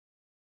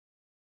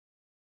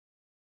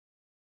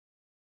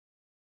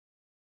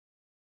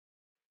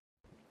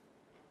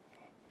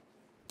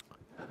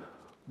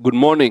Good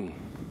morning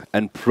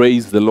and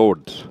praise the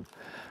Lord.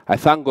 I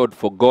thank God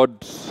for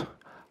God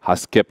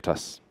has kept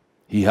us.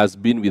 He has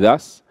been with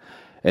us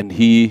and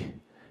He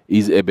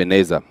is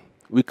Ebenezer.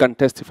 We can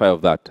testify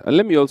of that. And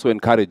let me also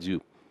encourage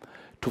you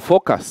to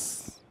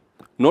focus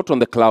not on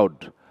the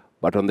cloud,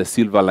 but on the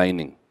silver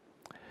lining.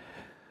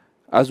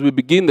 As we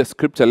begin the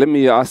scripture, let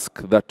me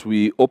ask that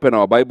we open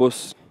our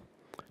Bibles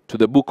to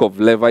the book of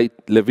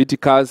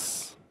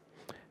Leviticus,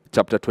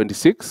 chapter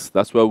 26.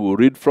 That's where we'll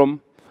read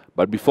from.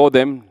 But before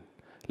them,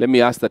 let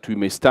me ask that we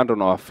may stand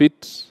on our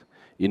feet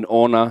in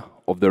honor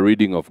of the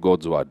reading of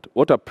God's word.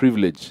 What a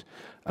privilege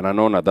and an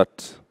honor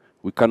that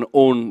we can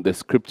own the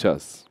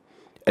scriptures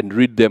and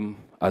read them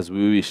as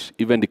we wish,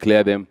 even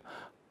declare them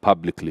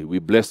publicly. We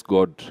bless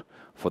God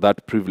for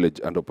that privilege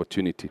and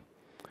opportunity.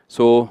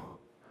 So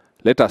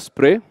let us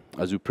pray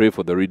as we pray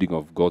for the reading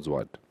of God's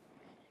word.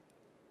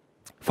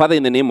 Father,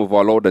 in the name of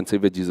our Lord and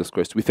Savior Jesus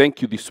Christ, we thank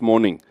you this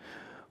morning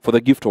for the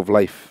gift of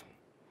life.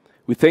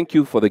 We thank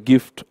you for the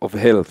gift of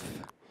health.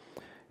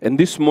 And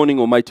this morning,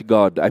 Almighty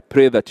God, I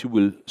pray that you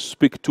will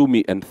speak to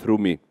me and through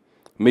me.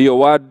 May your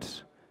word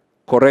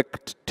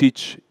correct,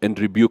 teach, and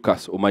rebuke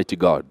us, Almighty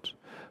God.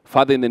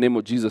 Father, in the name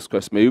of Jesus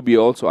Christ, may you be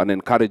also an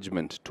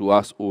encouragement to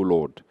us, O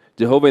Lord.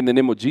 Jehovah, in the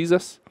name of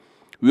Jesus,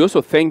 we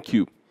also thank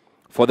you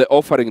for the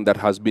offering that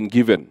has been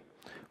given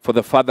for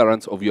the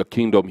furtherance of your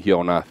kingdom here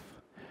on earth.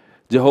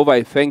 Jehovah,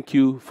 I thank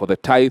you for the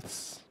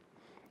tithes,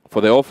 for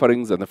the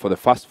offerings, and for the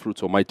first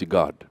fruits, Almighty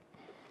God.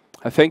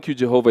 I thank you,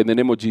 Jehovah, in the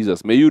name of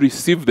Jesus. May you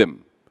receive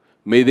them.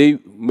 May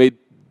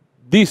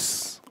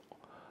this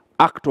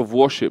act of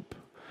worship,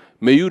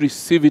 may you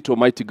receive it,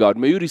 Almighty God.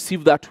 May you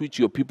receive that which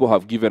your people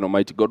have given,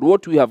 Almighty God.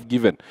 What we have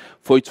given,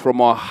 for it's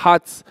from our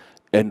hearts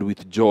and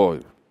with joy.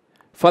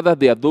 Father,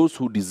 there are those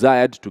who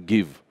desired to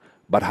give,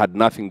 but had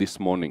nothing this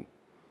morning.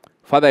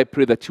 Father, I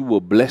pray that you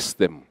will bless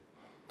them,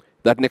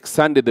 that next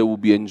Sunday they will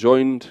be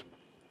enjoined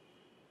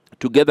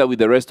together with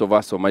the rest of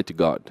us, Almighty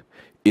God,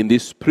 in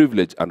this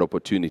privilege and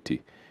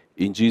opportunity.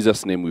 In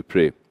Jesus' name we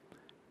pray.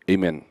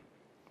 Amen.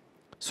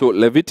 So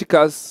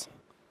Leviticus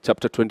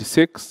chapter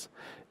 26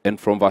 and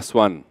from verse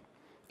 1.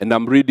 And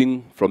I'm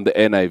reading from the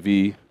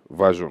NIV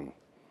version.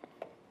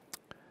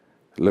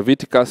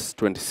 Leviticus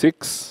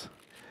 26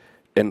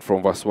 and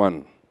from verse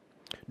 1.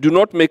 Do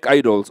not make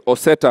idols or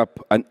set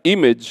up an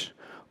image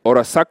or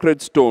a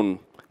sacred stone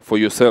for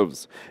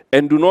yourselves.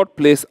 And do not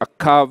place a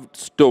carved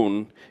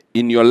stone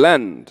in your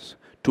land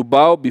to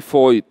bow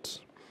before it.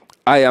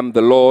 I am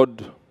the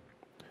Lord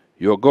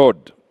your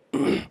God.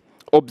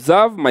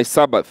 Observe my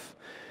Sabbath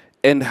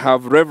and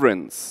have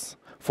reverence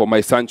for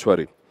my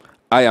sanctuary.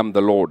 I am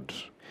the Lord.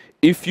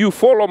 If you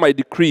follow my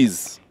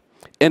decrees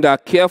and are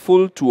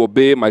careful to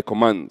obey my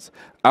commands,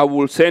 I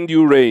will send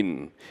you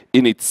rain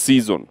in its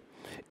season,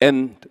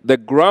 and the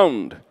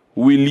ground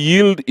will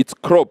yield its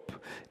crop,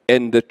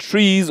 and the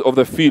trees of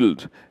the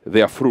field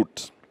their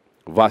fruit.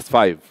 Verse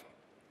 5.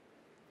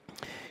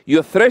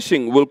 Your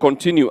threshing will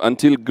continue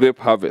until grape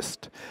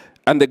harvest,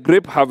 and the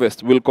grape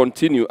harvest will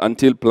continue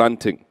until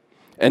planting,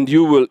 and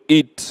you will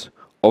eat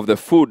of the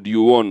food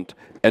you want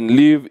and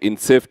live in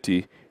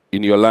safety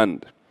in your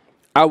land.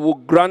 I will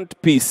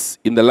grant peace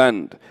in the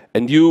land,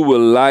 and you will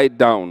lie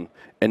down,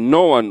 and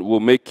no one will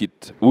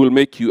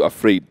make you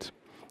afraid.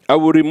 I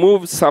will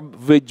remove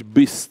savage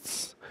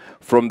beasts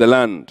from the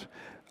land,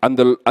 and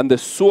the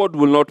sword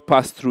will not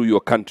pass through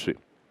your country.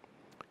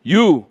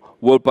 You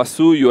will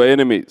pursue your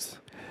enemies,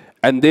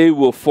 and they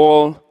will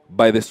fall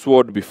by the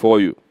sword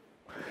before you.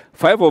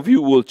 5 of you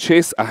will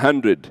chase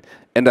 100,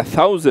 and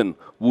 1,000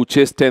 will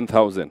chase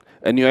 10,000,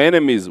 and your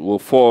enemies will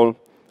fall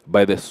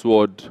by the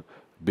sword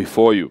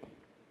before you.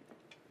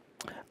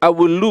 I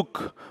will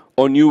look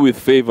on you with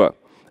favor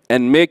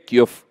and make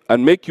you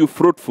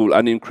fruitful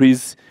and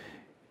increase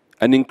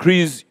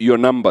your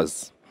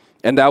numbers,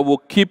 and I will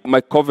keep my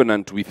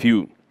covenant with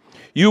you.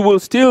 You will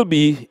still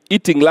be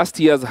eating last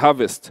year's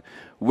harvest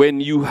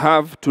when you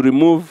have to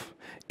remove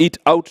it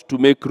out to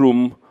make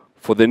room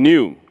for the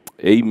new.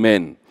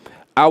 Amen.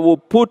 I will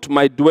put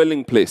my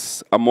dwelling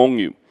place among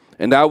you,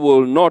 and I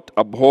will not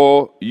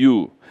abhor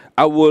you.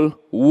 I will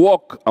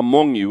walk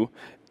among you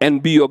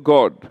and be your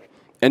God,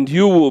 and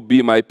you will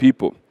be my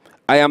people.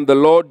 I am the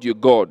Lord your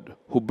God,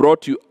 who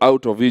brought you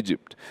out of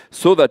Egypt,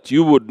 so that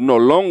you would no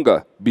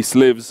longer be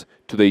slaves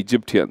to the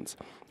Egyptians.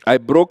 I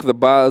broke the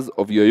bars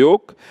of your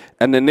yoke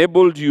and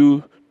enabled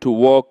you to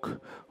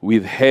walk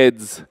with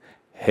heads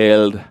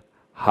held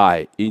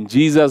high. In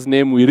Jesus'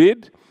 name we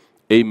read,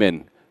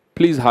 Amen.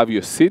 Please have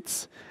your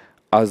seats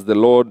as the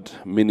Lord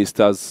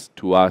ministers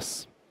to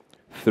us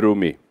through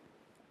me.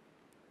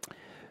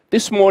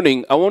 This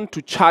morning, I want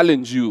to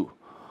challenge you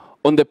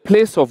on the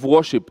place of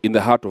worship in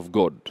the heart of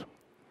God.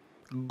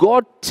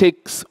 God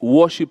takes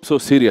worship so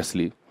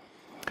seriously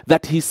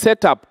that he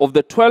set up, of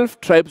the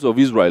 12 tribes of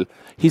Israel,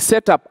 he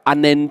set up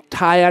an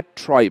entire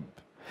tribe.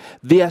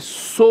 Their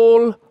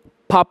sole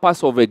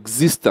purpose of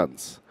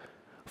existence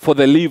for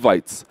the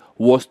Levites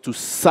was to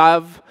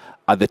serve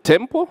at the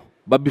temple,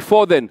 but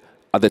before then,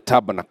 at the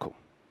tabernacle.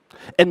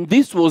 And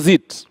this was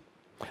it.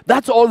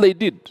 That's all they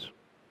did.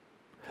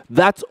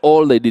 That's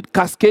all they did,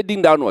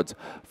 cascading downwards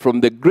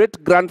from the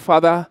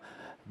great-grandfather,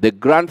 the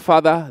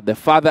grandfather, the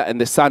father, and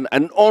the son,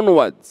 and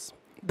onwards.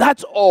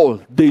 That's all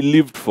they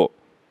lived for.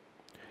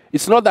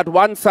 It's not that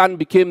one son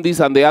became this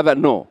and the other.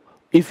 No.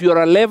 If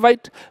you're a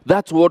Levite,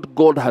 that's what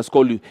God has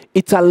called you.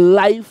 It's a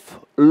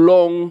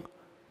lifelong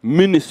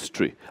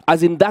ministry.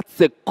 As in, that's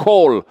the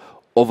call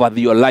over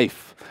your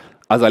life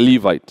as a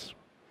Levite.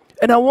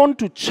 And I want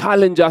to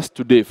challenge us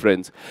today,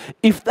 friends.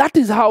 If that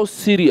is how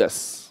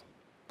serious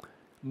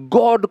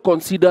God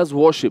considers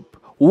worship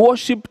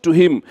to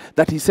him,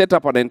 that he set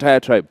up an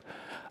entire tribe,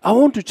 I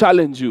want to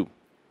challenge you.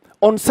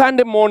 On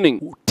Sunday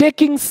morning,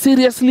 taking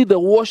seriously the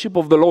worship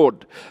of the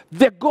Lord,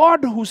 the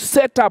God who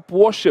set up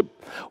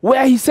worship,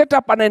 where he set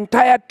up an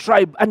entire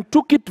tribe and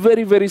took it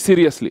very, very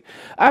seriously.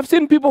 I've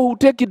seen people who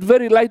take it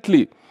very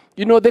lightly.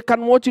 You know, they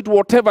can watch it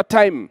whatever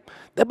time.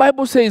 The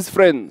Bible says,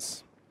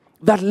 friends,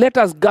 that let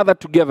us gather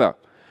together.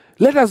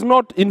 Let us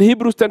not, in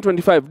Hebrews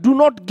 10:25, do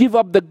not give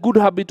up the good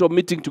habit of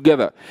meeting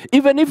together,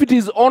 even if it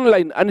is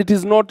online and it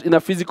is not in a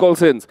physical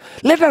sense.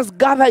 Let us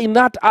gather in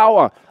that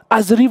hour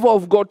as River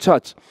of God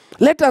Church.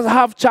 Let us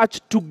have church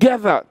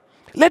together.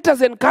 Let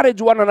us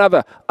encourage one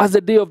another as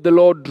the day of the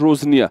Lord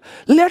draws near.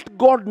 Let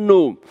God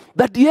know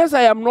that, yes,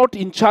 I am not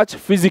in church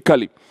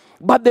physically,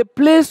 but the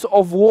place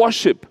of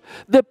worship,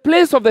 the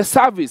place of the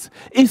service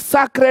is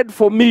sacred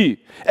for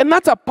me. And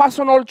that's a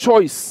personal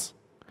choice.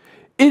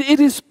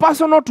 It is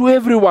personal to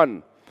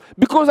everyone.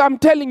 Because I'm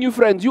telling you,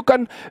 friends, you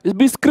can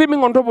be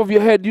screaming on top of your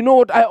head, you know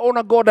what, I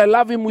honor God, I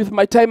love him with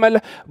my time.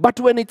 But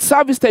when it's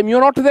service time, you're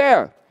not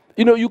there.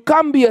 You know, you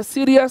can't be a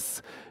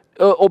serious,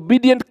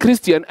 obedient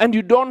Christian and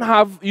you don't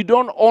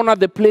honor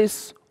the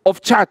place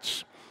of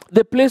church,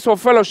 the place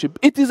of fellowship.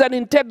 It is an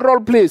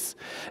integral place.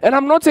 And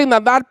I'm not saying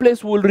that that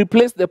place will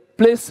replace the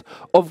place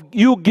of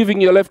you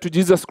giving your life to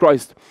Jesus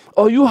Christ,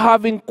 or you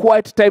having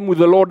quiet time with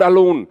the Lord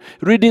alone,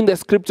 reading the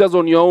scriptures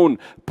on your own,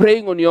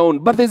 praying on your own.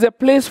 But there's a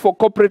place for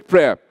corporate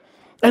prayer.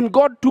 And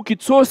God took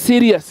it so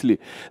seriously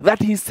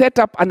that he set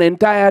up an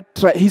entire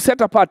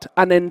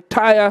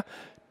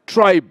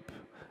tribe,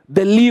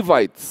 the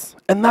Levites,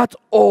 and that's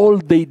all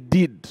they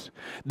did.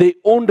 They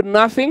owned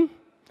nothing.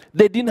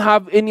 They didn't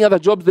have any other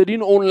jobs. They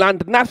didn't own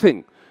land,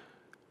 nothing.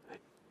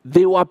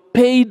 They were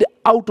paid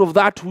out of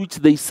that which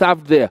they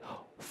served there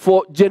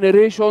for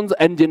generations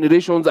and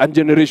generations and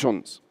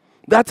generations.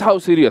 That's how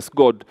serious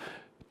God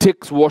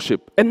takes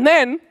worship. And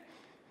then,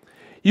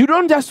 you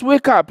don't just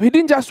wake up. He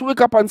didn't just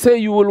wake up and say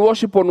you will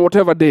worship on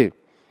whatever day.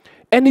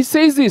 And he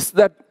says this,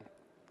 that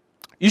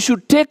you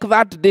should take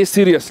that day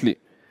seriously.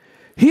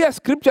 Here,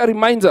 scripture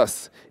reminds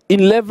us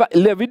in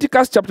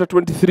Leviticus chapter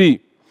 23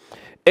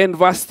 and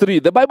verse 3.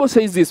 The Bible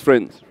says this,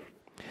 friends.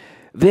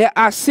 There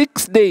are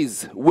 6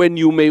 days when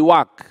you may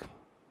work.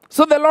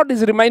 So the Lord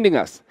is reminding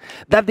us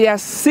that there are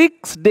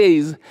 6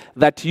 days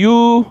that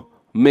you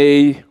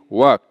may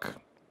work.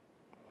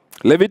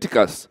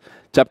 Leviticus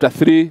chapter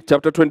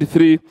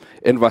 23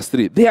 and verse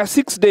 3. There are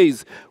 6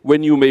 days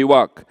when you may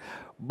work,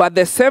 but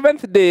the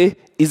 7th day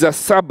is a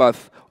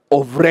Sabbath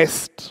of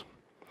rest.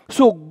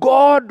 So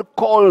God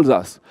calls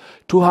us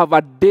to have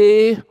a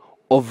day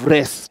of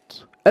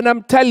rest. And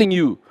I'm telling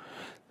you,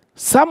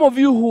 some of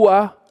you who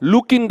are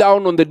looking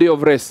down on the day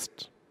of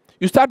rest,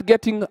 you start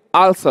getting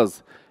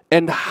ulcers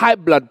and high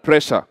blood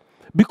pressure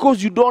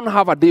because you don't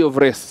have a day of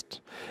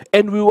rest.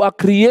 And we were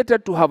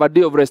created to have a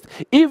day of rest.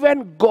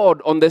 Even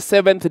God, on the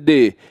 7th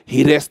day,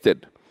 he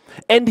rested.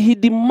 And he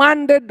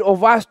demanded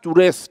of us to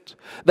rest.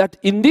 That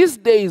in these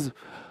days,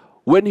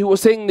 when he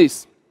was saying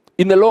this,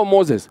 in the law of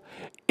Moses,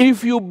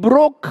 if you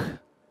broke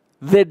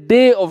the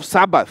day of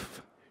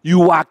Sabbath, you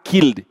were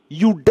killed.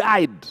 You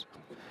died.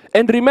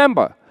 And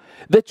remember,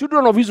 the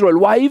children of Israel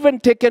were even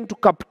taken to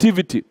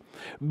captivity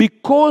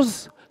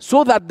because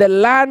so that the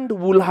land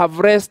will have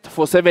rest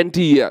for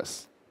 70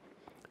 years.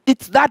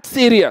 It's that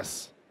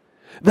serious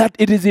that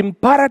it is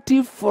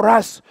imperative for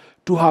us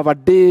to have a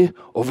day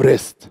of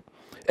rest.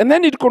 And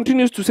then it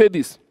continues to say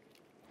this,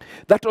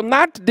 that on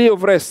that day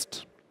of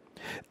rest,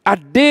 a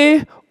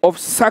day of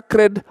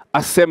sacred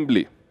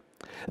assembly,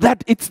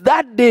 that it's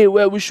that day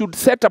where we should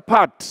set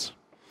apart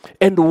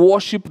and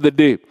worship the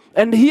day.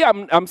 And here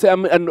I'm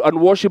saying,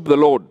 and worship the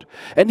Lord.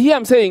 And here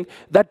I'm saying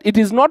that it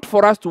is not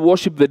for us to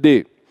worship the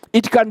day.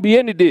 It can be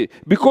any day.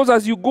 Because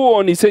as you go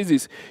on, he says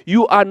this,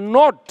 you are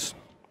not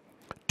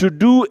to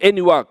do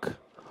any work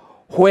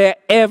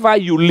wherever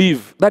you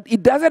live. That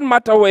it doesn't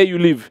matter where you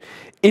live.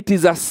 It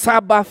is a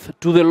Sabbath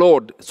to the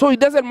Lord. So it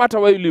doesn't matter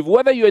where you live.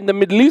 Whether you're in the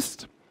Middle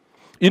East,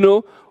 you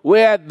know,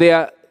 where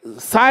their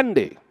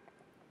Sunday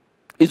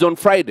is on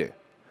Friday.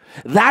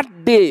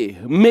 That day,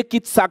 make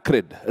it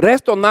sacred.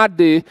 Rest on that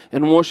day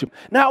and worship.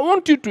 Now, I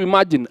want you to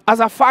imagine, as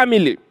a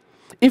family,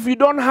 if you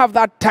don't have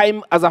that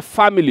time as a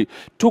family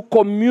to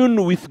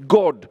commune with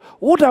God,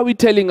 what are we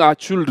telling our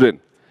children?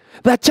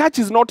 That church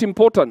is not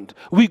important.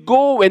 We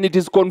go when it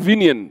is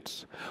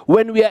convenient.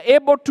 When we are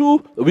able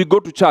to, we go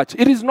to church.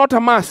 It is not a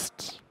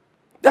must.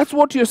 That's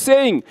what you're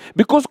saying.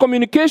 Because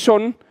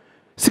communication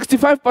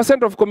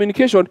 65% of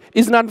communication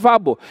is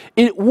nonverbal.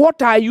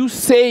 What are you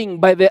saying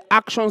by the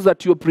actions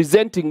that you're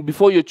presenting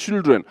before your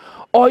children,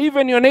 or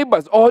even your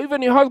neighbors, or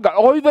even your husband,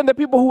 or even the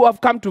people who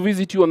have come to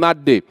visit you on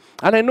that day?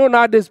 And I know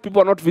nowadays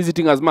people are not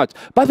visiting as much,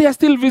 but they are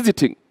still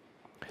visiting.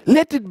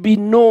 Let it be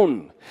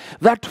known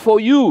that for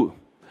you,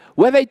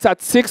 whether it's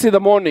at 6 in the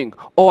morning,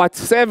 or at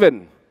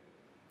 7,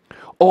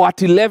 or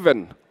at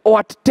 11, or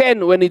at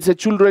 10 when it's a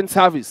children's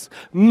service,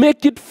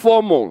 make it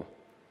formal.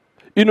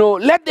 You know,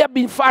 let there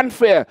be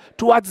fanfare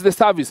towards the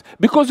service.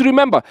 Because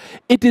remember,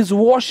 it is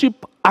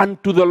worship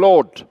unto the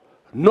Lord,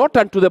 not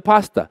unto the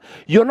pastor.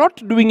 You're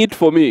not doing it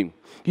for me.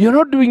 You're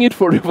not doing it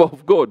for River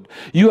of God.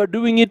 You are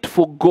doing it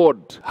for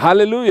God.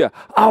 Hallelujah.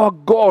 Our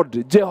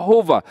God,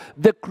 Jehovah,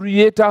 the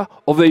creator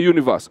of the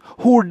universe,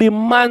 who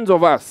demands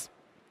of us.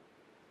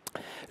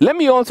 Let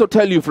me also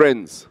tell you,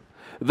 friends,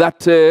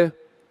 that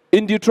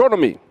in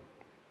Deuteronomy,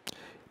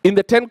 in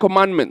the 10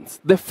 commandments,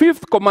 the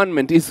 5th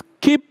commandment is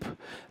keep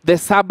the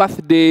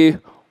Sabbath day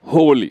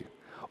holy.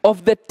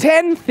 Of the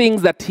 10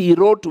 things that he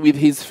wrote with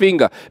his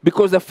finger,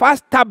 because the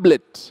first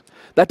tablet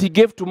that he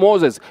gave to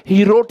Moses,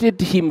 he wrote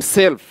it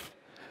himself.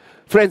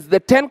 Friends,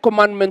 the 10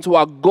 commandments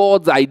were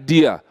God's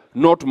idea,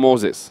 not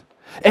Moses.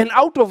 And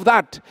out of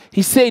that,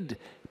 he said,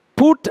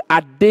 put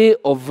a day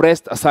of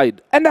rest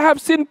aside. And I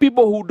have seen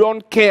people who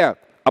don't care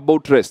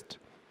about rest.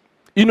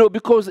 You know,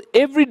 because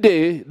every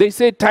day they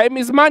say time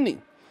is money.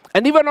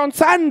 And even on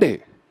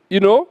Sunday, you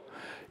know,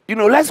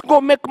 let's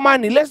go make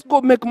money. Let's go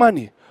make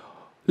money.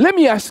 Let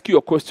me ask you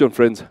a question,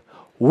 friends.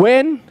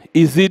 When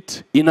is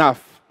it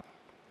enough?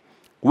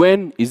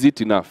 When is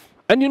it enough?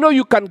 And you know,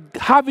 you can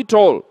have it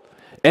all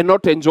and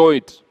not enjoy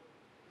it.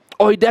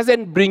 Or it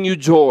doesn't bring you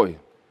joy.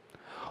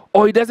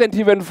 Or it doesn't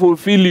even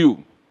fulfill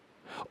you.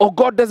 Or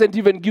God doesn't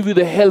even give you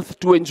the health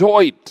to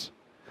enjoy it.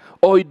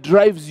 Or it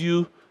drives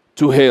you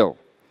to hell.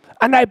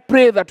 And I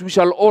pray that we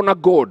shall honor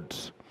God,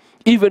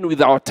 even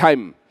with our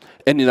time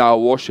and in our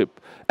worship.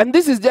 And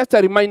this is just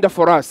a reminder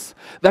for us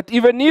that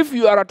even if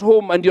you are at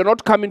home and you're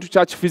not coming to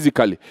church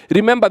physically,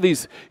 remember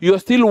this, you're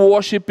still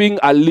worshiping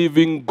a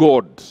living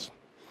God.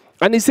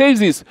 And he says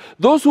this,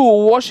 those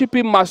who worship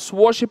him must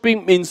worship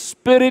him in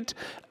spirit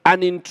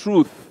and in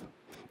truth.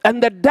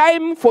 And the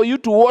time for you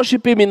to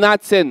worship him in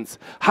that sense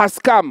has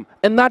come,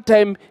 and that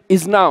time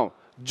is now.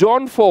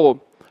 John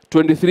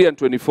 4:23 and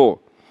 24.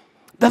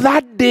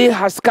 That day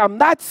has come.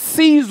 That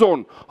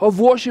season of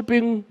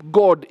worshiping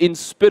God in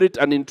spirit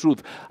and in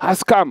truth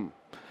has come.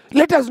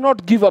 Let us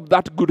not give up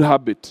that good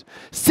habit.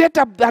 Set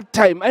up that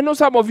time. I know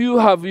some of you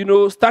have,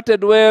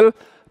 started well,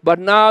 but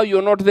now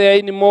you're not there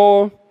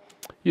anymore.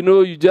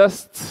 You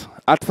just,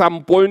 at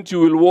some point you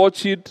will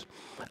watch it.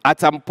 At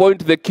some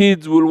point the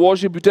kids will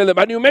worship. You tell them,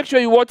 and you make sure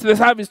you watch the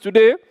service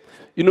today,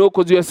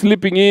 because you're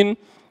sleeping in,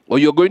 or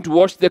you're going to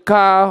wash the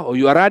car, or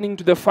you are running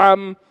to the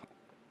farm,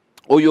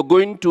 or you're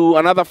going to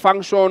another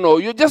function,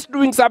 or you're just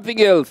doing something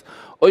else,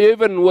 or you're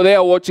even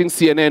there watching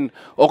CNN,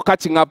 or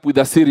catching up with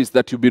a series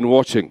that you've been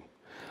watching.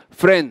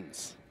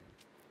 Friends,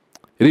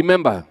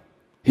 remember,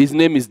 his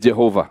name is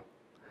Jehovah,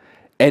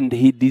 and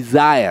he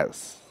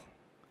desires,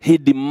 he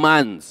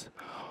demands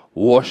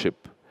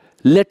worship.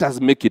 Let us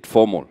make it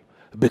formal,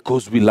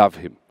 because we love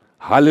him.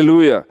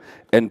 Hallelujah,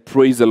 and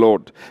praise the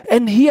Lord.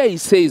 And here he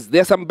says,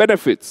 there are some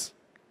benefits.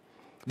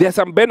 There are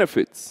some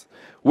benefits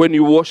when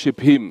you worship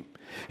him.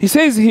 He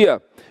says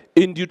here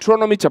in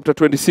Deuteronomy chapter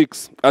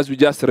 26, as we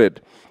just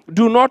read,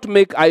 do not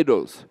make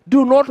idols.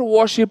 Do not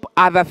worship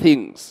other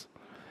things.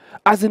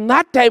 As in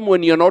that time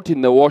when you're not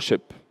in the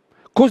worship.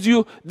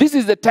 Because this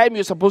is the time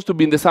you're supposed to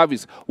be in the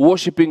service,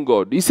 worshiping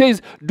God. He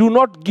says, do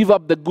not give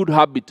up the good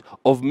habit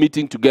of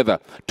meeting together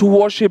to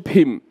worship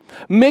him.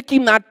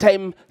 Making that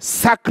time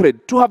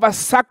sacred, to have a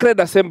sacred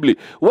assembly,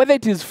 whether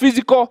it is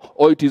physical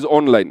or it is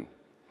online.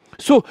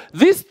 So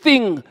this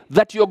thing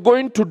that you're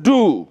going to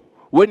do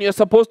when you're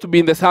supposed to be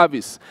in the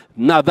service,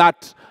 now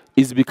that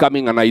is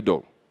becoming an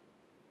idol.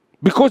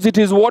 Because it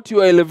is what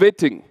you are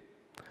elevating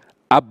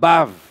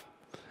above.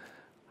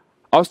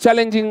 I was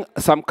challenging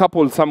some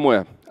couple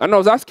somewhere, and I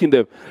was asking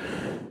them,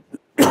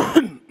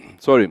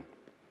 sorry,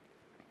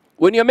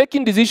 when you're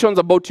making decisions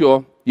about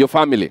your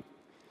family,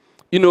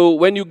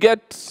 when you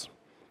get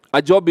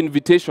a job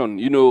invitation,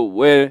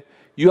 where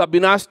you have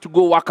been asked to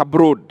go work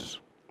abroad,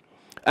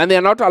 and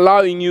they're not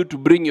allowing you to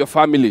bring your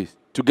family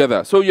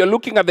together. So you're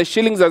looking at the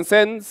shillings and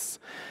cents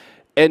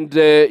and,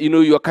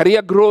 your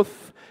career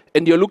growth,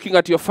 and you're looking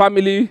at your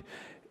family,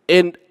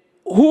 and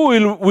who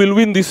will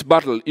win this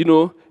battle?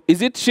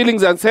 Is it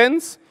shillings and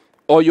cents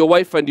or your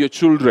wife and your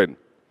children?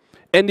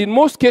 And in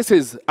most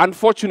cases,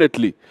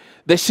 unfortunately,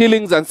 the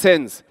shillings and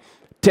cents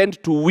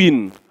tend to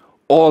win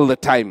all the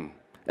time.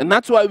 And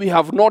that's why we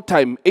have no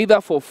time either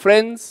for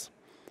friends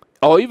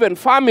or even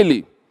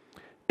family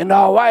and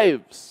our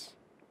wives,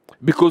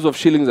 because of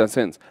shillings and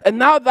cents. And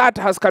now that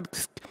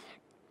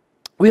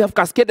we have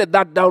cascaded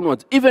that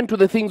downwards, even to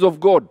the things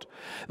of God,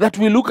 that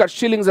we look at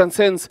shillings and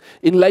cents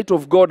in light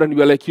of God, and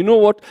we are like, you know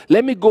what,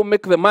 let me go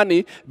make the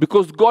money,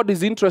 because God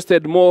is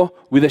interested more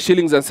with the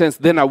shillings and cents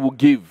than I will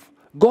give.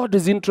 God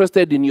is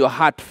interested in your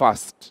heart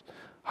first.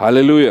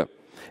 Hallelujah.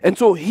 And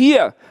so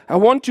here, I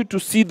want you to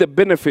see the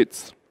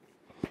benefits.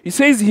 He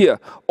says here,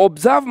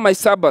 observe my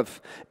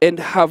Sabbath and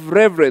have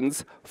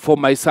reverence for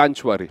my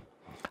sanctuary.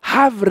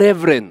 Have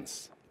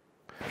reverence.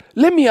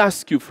 Let me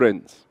ask you,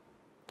 friends,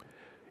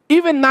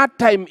 even that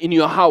time in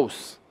your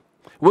house,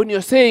 when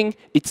you're saying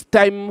it's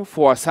time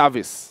for a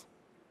service,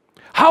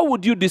 how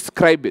would you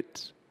describe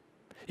it?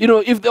 You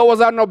know, if there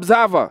was an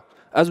observer,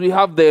 as we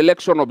have the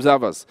election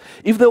observers,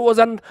 if there was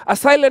a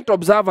silent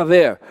observer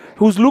there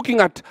who's looking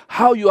at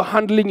how you're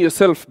handling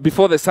yourself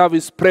before the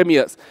service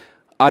premieres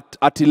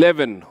at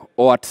 11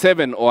 or at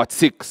 7 or at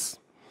 6,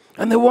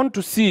 and they want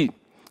to see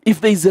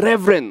if there is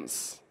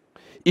reverence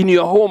in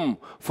your home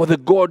for the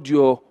God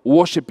you're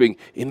worshiping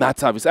in that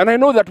service. And I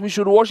know that we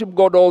should worship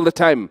God all the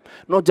time,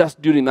 not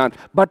just during that.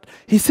 But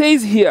he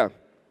says here,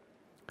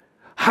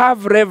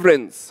 have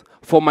reverence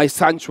for my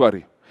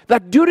sanctuary.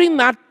 That during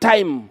that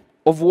time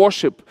of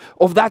worship,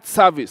 of that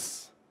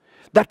service,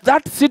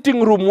 that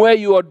sitting room where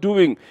you are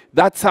doing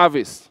that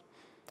service,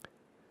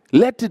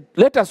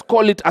 let us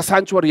call it a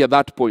sanctuary at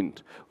that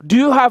point. Do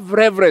you have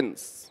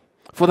reverence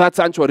for that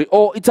sanctuary?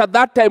 Or it's at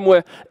that time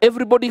where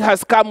everybody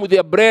has come with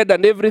their bread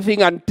and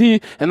everything and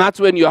tea, and that's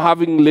when you're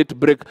having late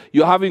break,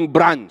 you're having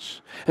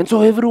brunch. And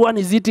so everyone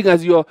is eating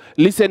as you're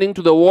listening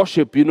to the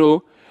worship, you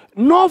know.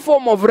 No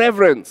form of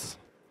reverence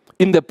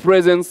in the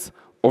presence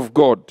of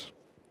God.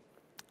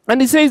 And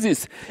he says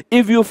this,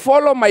 if you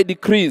follow my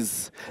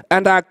decrees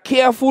and are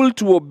careful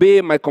to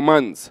obey my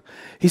commands,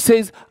 he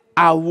says,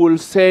 I will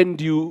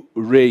send you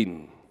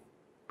rain.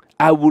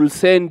 I will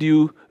send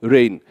you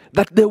rain.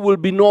 That there will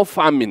be no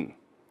famine.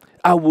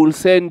 I will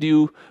send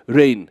you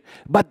rain.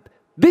 But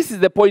this is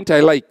the point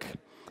I like.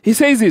 He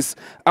says this,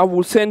 I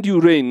will send you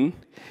rain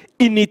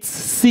in its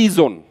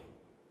season.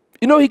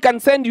 You know, he can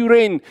send you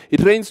rain.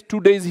 It rains 2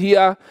 days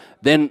here,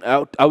 then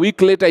a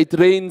week later it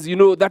rains. You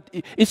know, that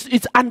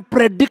it's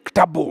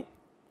unpredictable.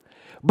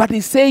 But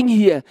he's saying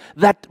here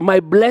that my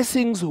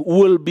blessings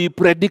will be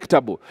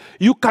predictable.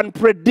 You can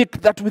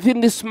predict that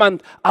within this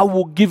month I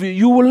will give you.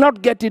 You will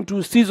not get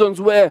into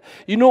seasons where,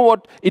 you know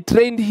what, it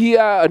rained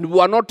here and we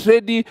are not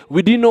ready.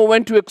 We didn't know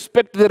when to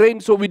expect the rain,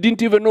 so we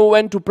didn't even know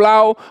when to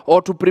plow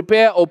or to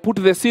prepare or put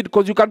the seed,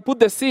 because you can put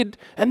the seed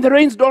and the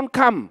rains don't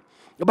come.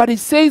 But he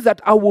says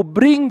that I will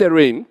bring the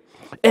rain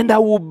and I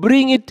will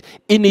bring it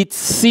in its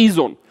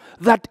season,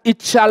 that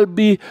it shall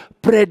be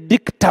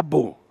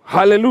predictable.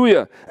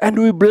 Hallelujah. And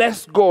we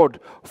bless God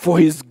for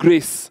his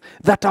grace,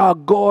 that our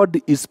God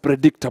is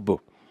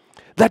predictable.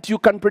 That you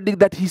can predict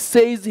that he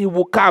says he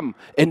will come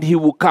and he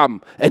will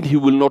come and he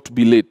will not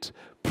be late.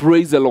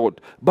 Praise the Lord.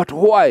 But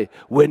why?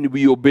 When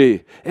we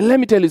obey. And let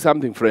me tell you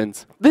something,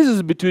 friends. This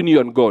is between you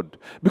and God.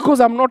 Because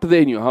I'm not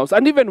there in your house.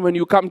 And even when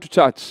you come to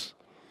church,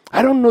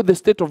 I don't know the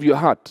state of your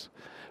heart.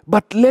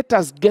 But let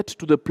us get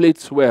to the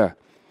place where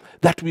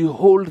that we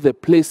hold the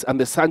place and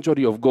the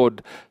sanctuary of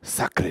God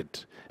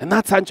sacred. And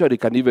that sanctuary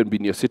can even be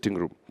in your sitting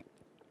room.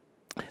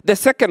 The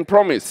second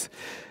promise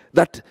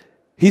that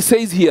he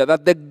says here,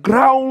 that the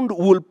ground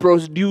will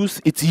produce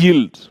its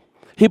yield.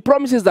 He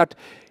promises that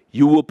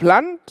you will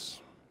plant,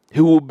 he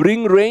will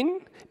bring rain,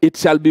 it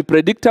shall be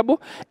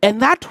predictable,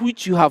 and that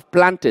which you have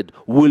planted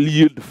will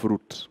yield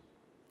fruit.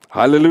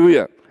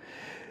 Hallelujah.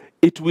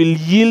 It will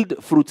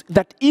yield fruit,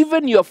 that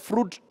even your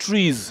fruit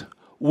trees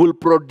will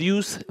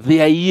produce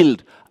their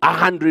yield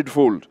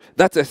 100-fold.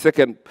 That's a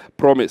second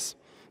promise.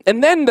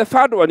 And then the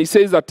third one, he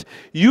says that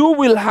you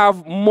will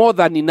have more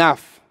than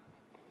enough.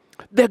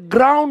 The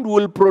ground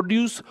will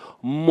produce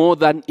more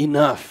than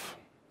enough.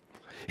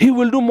 He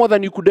will do more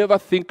than you could ever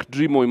think,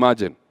 dream, or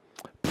imagine.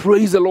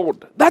 Praise the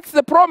Lord. That's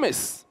the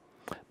promise.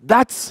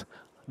 That's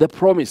the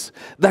promise.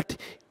 That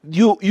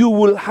you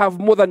will have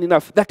more than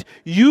enough. That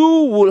you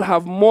will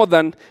have more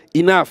than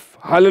enough.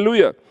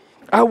 Hallelujah.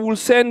 I will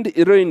send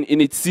rain in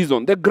its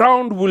season. The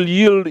ground will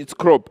yield its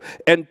crop,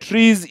 and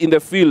trees in the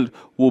field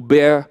will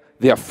bear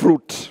their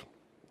fruit.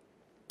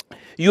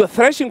 Your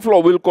threshing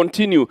floor will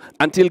continue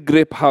until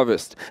grape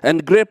harvest,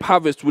 and grape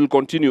harvest will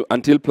continue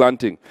until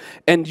planting.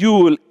 And you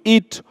will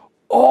eat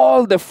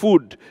all the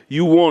food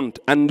you want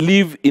and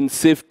live in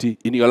safety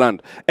in your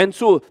land. And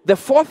so the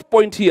fourth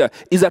point here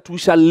is that we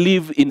shall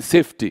live in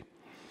safety.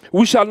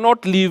 We shall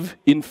not live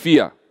in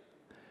fear.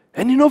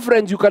 And you know,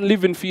 friends, you can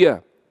live in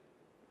fear.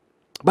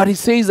 But he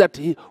says that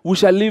we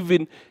shall live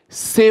in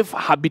safe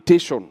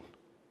habitation.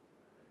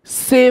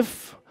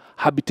 Safe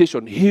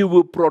habitation. He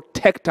will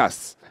protect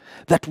us,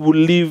 that will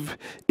live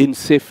in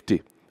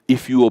safety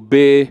if you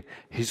obey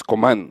his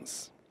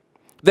commands.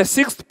 The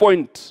sixth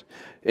point,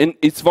 and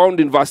it's found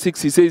in verse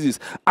 6, he says this,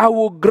 I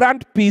will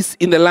grant peace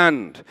in the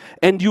land,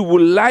 and you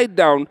will lie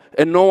down,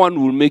 and no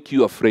one will make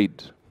you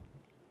afraid.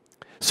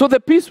 So the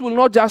peace will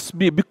not just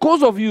be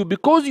because of you,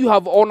 because you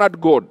have honored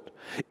God.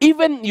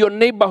 Even your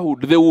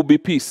neighborhood, there will be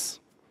peace.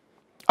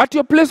 At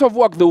your place of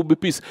work, there will be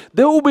peace.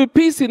 There will be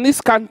peace in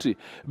this country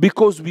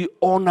because we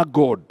honor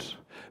God,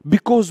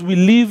 because we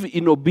live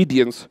in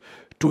obedience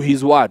to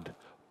his word.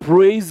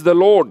 Praise the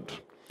Lord.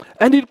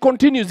 And it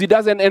continues, it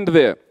doesn't end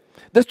there.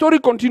 The story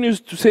continues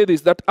to say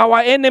this, that our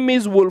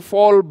enemies will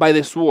fall by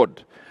the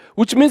sword.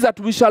 which means that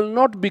we shall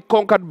not be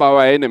conquered by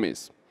our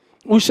enemies.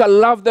 We shall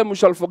love them, we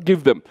shall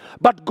forgive them.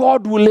 But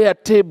God will lay a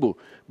table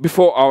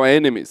before our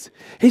enemies.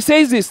 He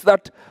says this,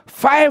 that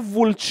 5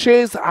 will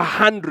chase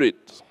 100.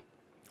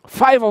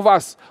 5 of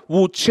us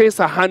will chase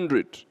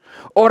 100.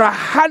 Or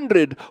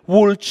 100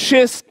 will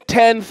chase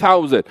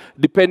 10,000,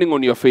 depending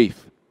on your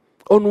faith,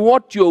 on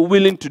what you're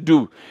willing to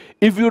do.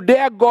 If you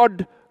dare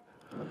God,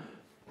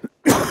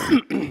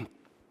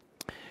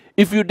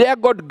 if you dare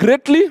God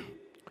greatly,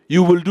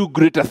 you will do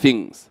greater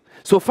things.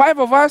 So 5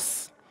 of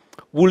us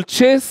will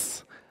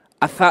chase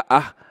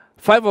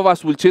 5 of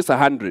us will chase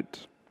 100.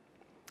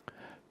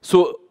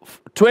 So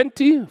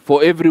 20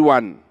 for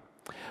everyone.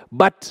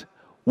 But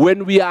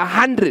when we are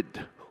 100,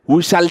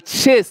 we shall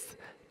chase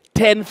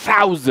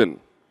 10,000.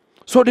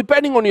 So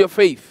depending on your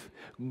faith,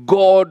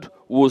 God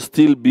will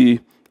still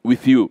be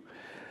with you.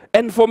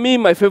 And for me,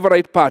 my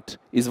favorite part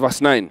is verse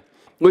 9,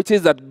 which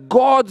is that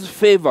God's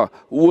favor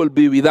will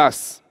be with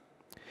us.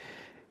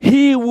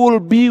 He will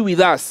be with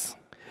us.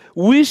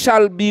 We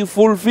shall be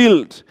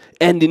fulfilled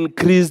and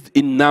increased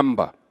in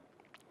number.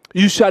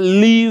 You shall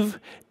live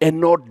and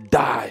not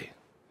die.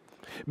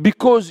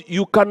 Because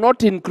you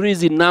cannot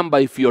increase in number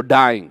if you're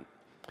dying.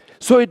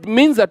 So it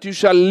means that you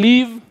shall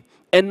live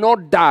and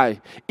not die,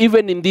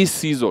 even in this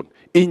season,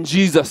 in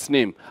Jesus'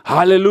 name.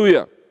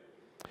 Hallelujah.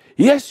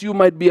 Yes, you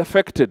might be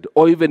affected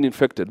or even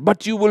infected,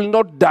 but you will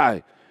not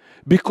die,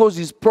 because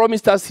he's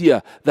promised us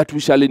here that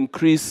we shall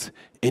increase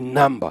in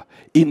number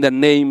in the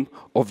name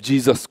of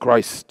Jesus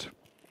Christ.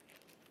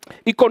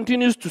 He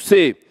continues to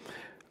say,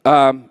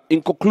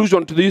 in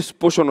conclusion to this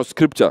portion of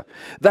scripture,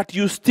 that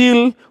you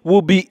still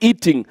will be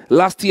eating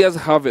last year's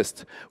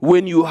harvest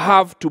when you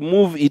have to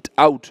move it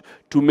out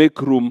to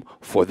make room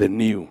for the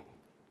new.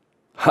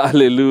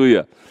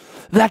 Hallelujah.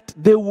 That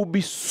there will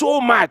be so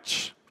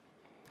much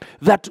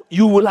that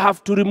you will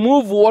have to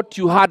remove what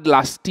you had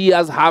last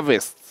year's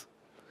harvest,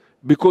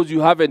 because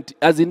you haven't,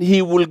 as in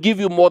he will give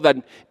you more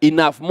than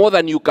enough, more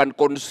than you can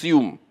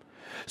consume,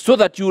 so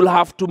that you will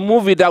have to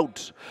move it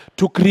out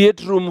to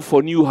create room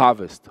for new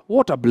harvest.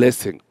 What a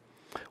blessing.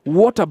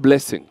 What a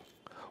blessing.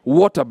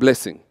 What a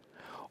blessing.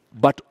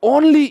 But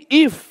only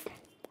if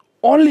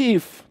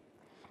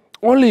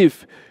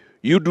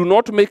you do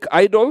not make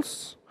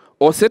idols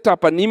or set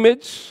up an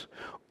image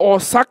or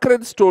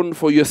sacred stone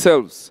for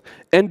yourselves,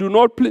 and do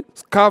not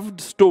place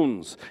carved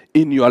stones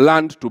in your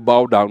land to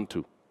bow down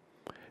to.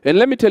 And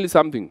let me tell you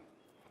something.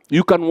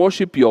 You can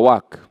worship your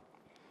work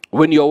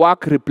when your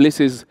work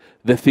replaces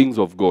the things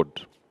of God.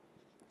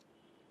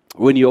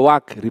 When your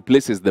work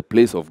replaces the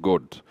place of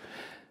God.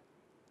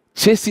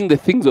 Chasing the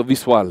things of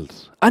this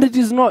world. And it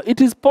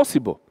is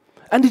possible.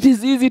 And it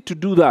is easy to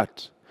do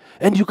that.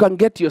 And you can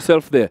get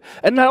yourself there.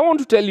 And I want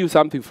to tell you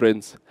something,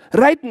 friends.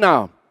 Right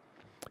now,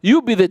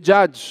 you be the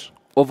judge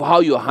of how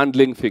you're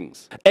handling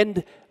things.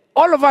 And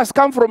all of us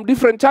come from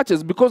different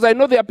churches, because I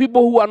know there are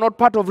people who are not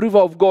part of River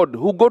of God,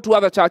 who go to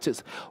other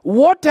churches.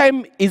 What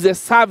time is a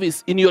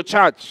service in your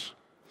church?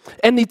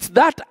 And it's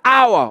that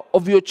hour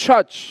of your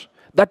church,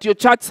 that your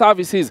church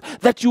service is,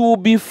 that you will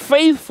be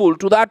faithful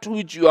to that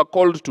which you are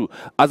called to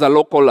as a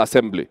local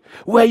assembly,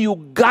 where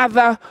you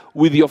gather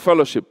with your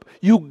fellowship,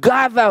 you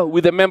gather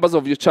with the members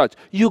of your church,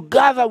 you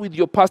gather with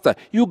your pastor,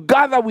 you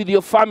gather with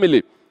your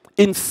family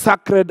in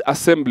sacred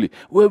assembly,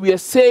 where we are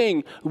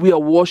saying we are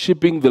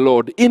worshiping the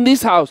Lord. In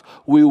this house,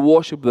 we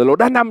worship the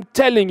Lord. And I'm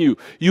telling you,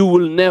 you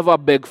will never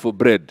beg for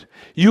bread.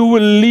 You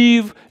will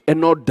live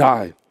and not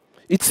die.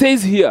 It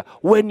says here,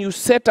 when you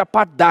set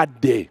apart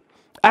that day.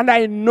 And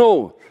I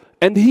know,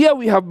 and here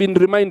we have been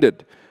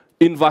reminded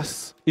in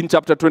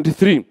chapter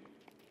 23.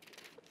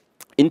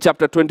 In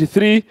chapter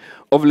 23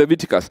 of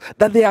Leviticus,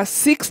 that there are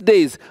 6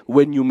 days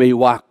when you may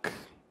work.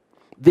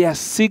 There are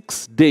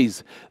 6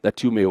 days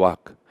that you may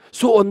work.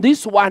 So on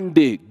this one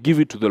day, give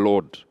it to the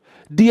Lord.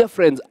 Dear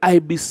friends, I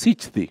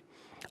beseech thee,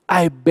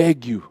 I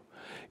beg you,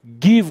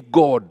 give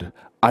God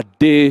a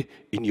day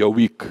in your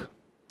week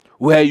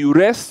where you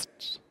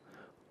rest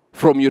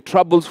from your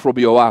troubles, from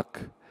your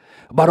work,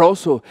 but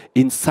also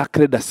in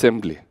sacred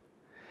assembly.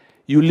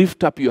 You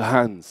lift up your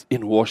hands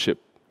in worship.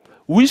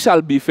 We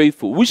shall be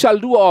faithful. We shall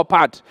do our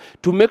part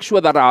to make sure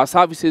that our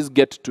services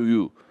get to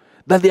you,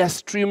 that they are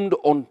streamed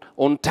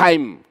on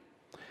time,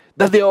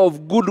 that they are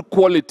of good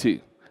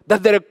quality,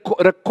 that the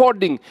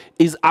recording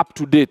is up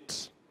to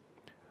date.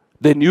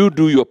 Then you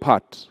do your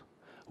part.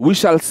 We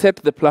shall set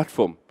the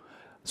platform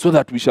so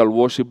that we shall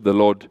worship the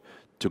Lord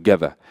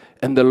together.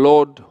 And the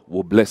Lord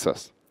will bless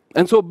us.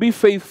 And so be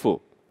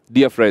faithful,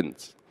 dear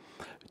friends.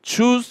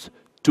 Choose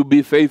to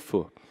be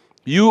faithful.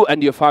 You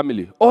and your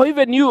family. Or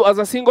even you as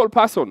a single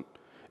person.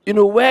 You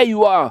know, where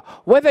you are.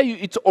 Whether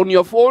it's on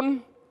your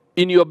phone,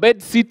 in your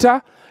bed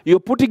sitter,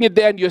 you're putting it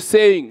there and you're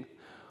saying,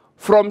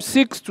 from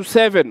 6 to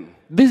 7,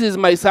 this is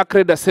my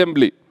sacred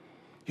assembly.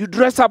 You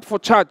dress up for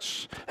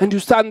church and you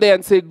stand there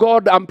and say,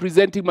 God, I'm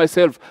presenting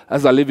myself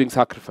as a living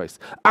sacrifice,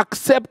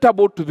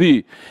 acceptable to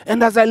thee.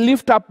 And as I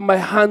lift up my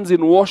hands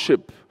in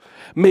worship,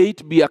 may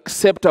it be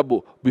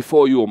acceptable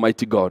before you,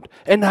 Almighty God,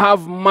 and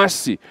have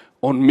mercy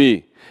on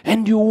me.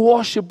 And you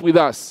worship with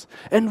us,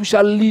 and we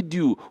shall lead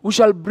you. We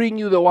shall bring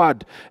you the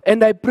word.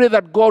 And I pray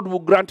that God will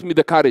grant me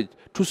the courage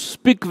to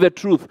speak the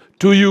truth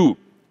to you.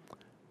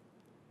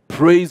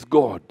 Praise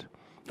God.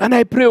 And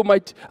I pray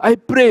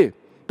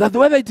that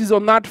whether it is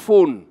on that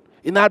phone,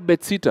 in that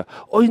bedsitter,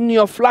 or in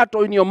your flat,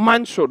 or in your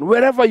mansion,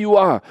 wherever you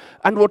are,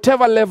 and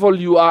whatever level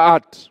you are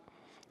at,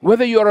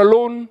 whether you are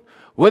alone,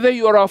 whether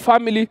you are a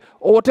family,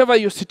 or whatever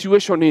your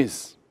situation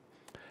is,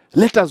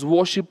 let us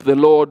worship the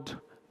Lord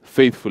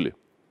faithfully.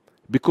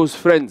 Because,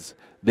 friends,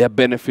 there are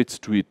benefits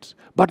to it.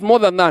 But more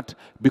than that,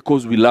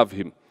 because we love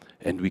him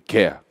and we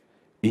care.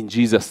 In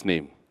Jesus'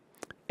 name,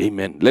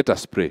 amen. Let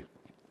us pray.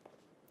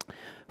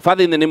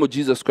 Father, in the name of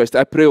Jesus Christ,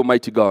 I pray,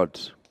 Almighty God,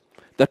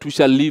 that we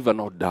shall live and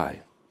not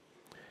die.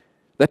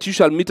 That you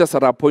shall meet us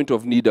at our point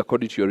of need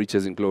according to your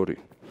riches in glory.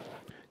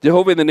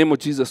 Jehovah, in the name of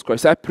Jesus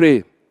Christ, I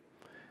pray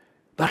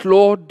that,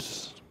 Lord,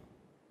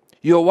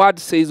 your word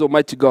says,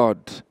 Almighty God,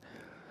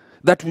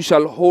 that we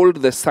shall hold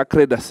the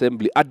sacred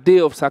assembly, a day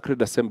of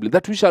sacred assembly,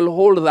 that we shall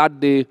hold that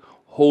day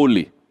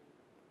holy,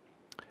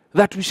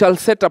 that we shall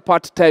set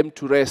apart time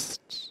to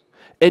rest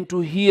and to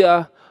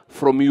hear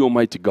from you,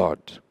 Almighty God,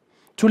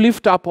 to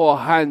lift up our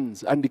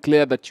hands and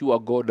declare that you are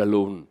God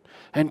alone,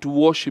 and to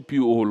worship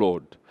you, O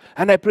Lord.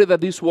 And I pray that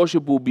this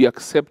worship will be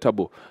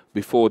acceptable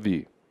before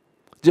thee.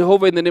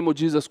 Jehovah, in the name of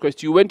Jesus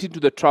Christ, you went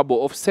into the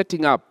trouble of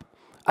setting up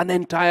an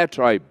entire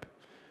tribe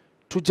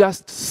to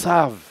just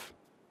serve.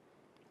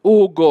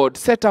 Oh God,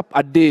 set up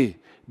a day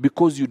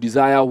because you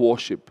desire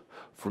worship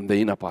from the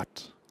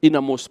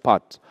innermost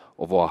part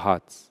of our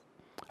hearts.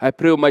 I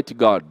pray, Almighty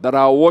God, that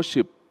our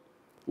worship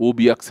will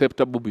be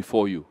acceptable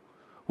before you.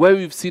 Where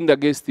we've sinned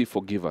against thee,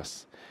 forgive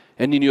us.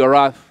 And in your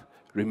wrath,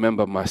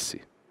 remember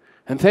mercy.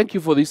 And thank you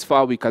for this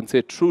far we can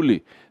say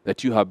truly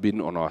that you have been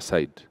on our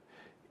side.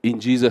 In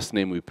Jesus'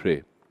 name we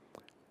pray.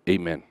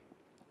 Amen.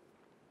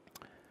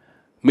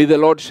 May the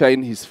Lord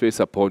shine his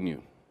face upon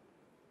you.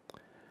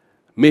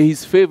 May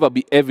his favor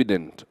be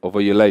evident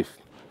over your life.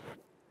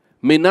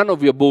 May none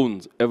of your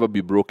bones ever be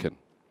broken.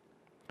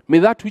 May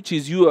that which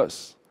is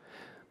yours,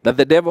 that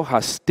the devil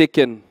has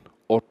taken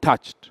or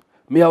touched,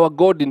 may our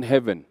God in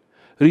heaven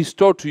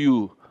restore to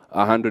you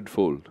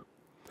 100-fold.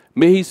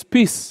 May his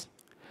peace,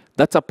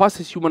 that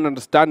surpasses human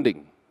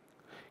understanding,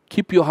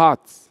 keep your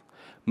hearts.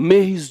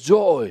 May his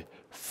joy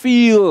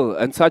fill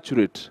and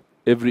saturate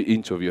every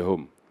inch of your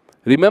home.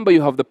 Remember,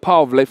 you have the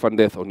power of life and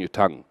death on your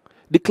tongue.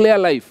 Declare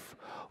life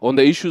on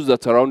the issues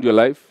that surround your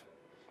life,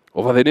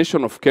 over the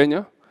nation of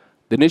Kenya,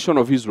 the nation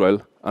of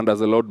Israel, and as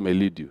the Lord may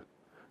lead you.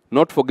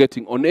 Not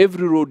forgetting, on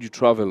every road you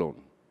travel on,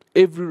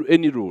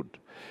 any road,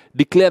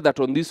 declare that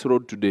on this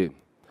road today,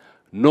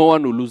 no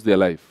one will lose their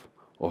life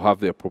or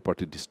have their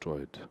property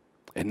destroyed.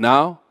 And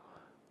now,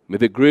 may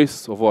the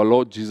grace of our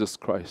Lord Jesus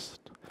Christ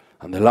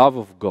and the love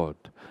of God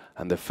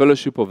and the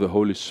fellowship of the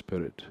Holy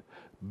Spirit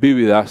be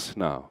with us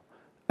now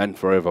and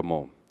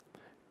forevermore.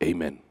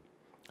 Amen.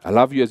 I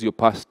love you as your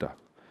pastor,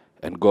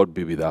 and God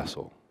be with us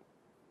all.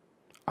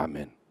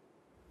 Amen.